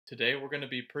Today we're going to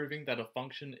be proving that a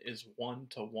function is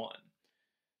one-to-one.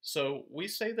 So we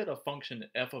say that a function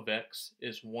f of x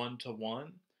is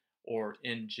one-to-one or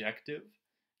injective,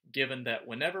 given that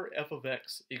whenever f of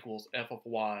x equals f of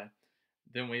y,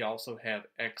 then we also have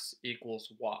x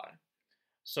equals y.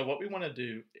 So what we want to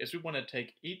do is we want to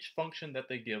take each function that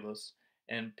they give us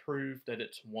and prove that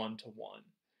it's one-to-one.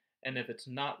 And if it's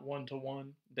not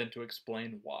one-to-one, then to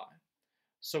explain why.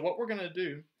 So what we're going to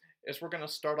do is we're going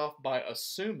to start off by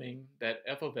assuming that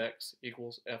f of x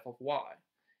equals f of y.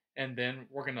 And then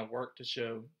we're going to work to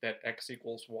show that x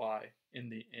equals y in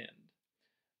the end.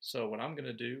 So what I'm going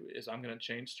to do is I'm going to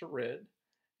change to red,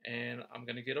 and I'm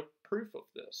going to get a proof of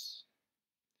this,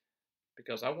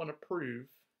 because I want to prove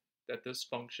that this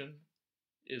function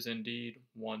is indeed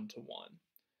one-to-one.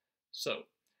 So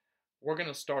we're going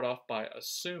to start off by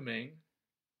assume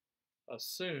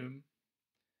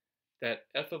that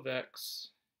f of x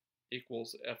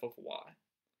equals f of y.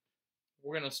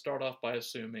 We're going to start off by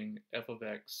assuming f of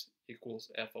x equals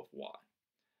f of y.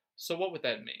 So what would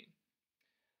that mean?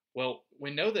 Well,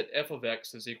 we know that f of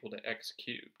x is equal to x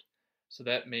cubed. So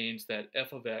that means that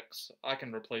f of x, I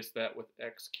can replace that with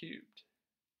x cubed.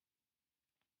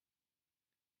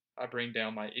 I bring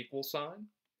down my equal sign.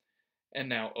 And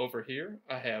now over here,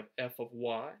 I have f of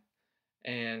y.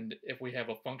 And if we have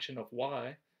a function of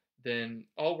y, then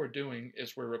all we're doing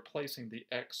is we're replacing the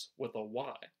x with a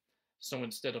y. So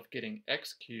instead of getting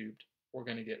x cubed, we're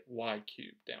going to get y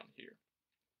cubed down here.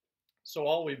 So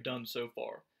all we've done so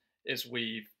far is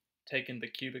we've taken the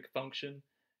cubic function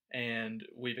and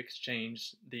we've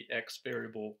exchanged the x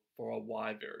variable for a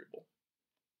y variable.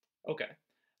 Okay,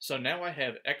 so now I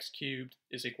have x cubed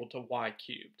is equal to y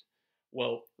cubed.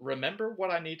 Well, remember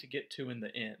what I need to get to in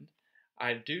the end.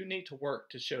 I do need to work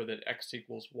to show that x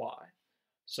equals y.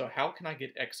 So how can I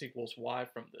get x equals y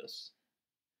from this?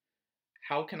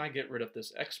 How can I get rid of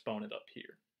this exponent up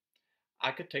here?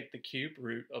 I could take the cube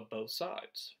root of both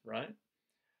sides, right?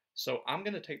 So I'm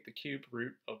going to take the cube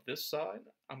root of this side.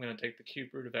 I'm going to take the cube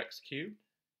root of x cubed.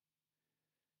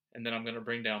 And then I'm going to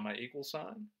bring down my equal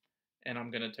sign. And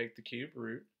I'm going to take the cube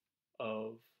root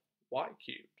of y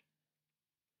cubed.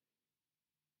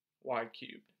 Y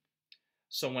cubed.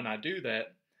 So when I do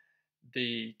that,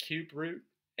 the cube root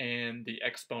and the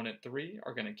exponent 3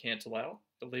 are going to cancel out,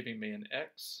 leaving me an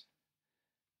x.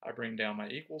 I bring down my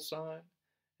equal sign,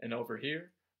 and over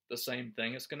here, the same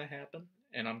thing is going to happen,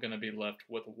 and I'm going to be left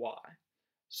with y.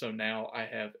 So now I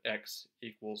have x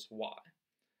equals y.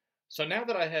 So now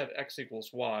that I have x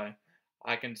equals y,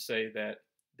 I can say that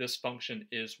this function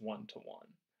is one-to-one.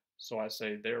 So I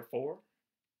say therefore,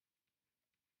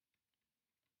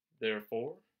 f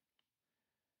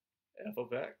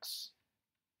of x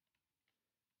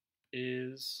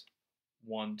is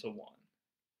one-to-one.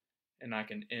 And I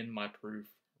can end my proof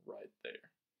right there.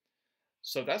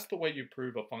 So that's the way you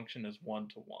prove a function is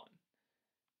one-to-one.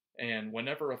 And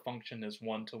whenever a function is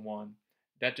one-to-one,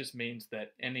 that just means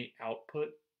that any output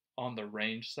on the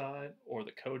range side or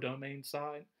the codomain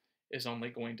side is only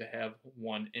going to have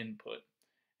one input.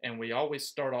 And we always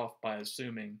start off by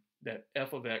assuming that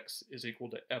f of x is equal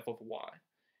to f of y.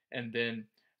 And then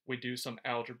we do some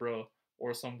algebra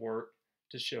or some work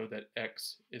to show that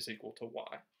x is equal to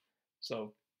y.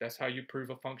 So that's how you prove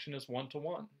a function is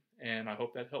one-to-one, and I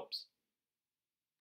hope that helps.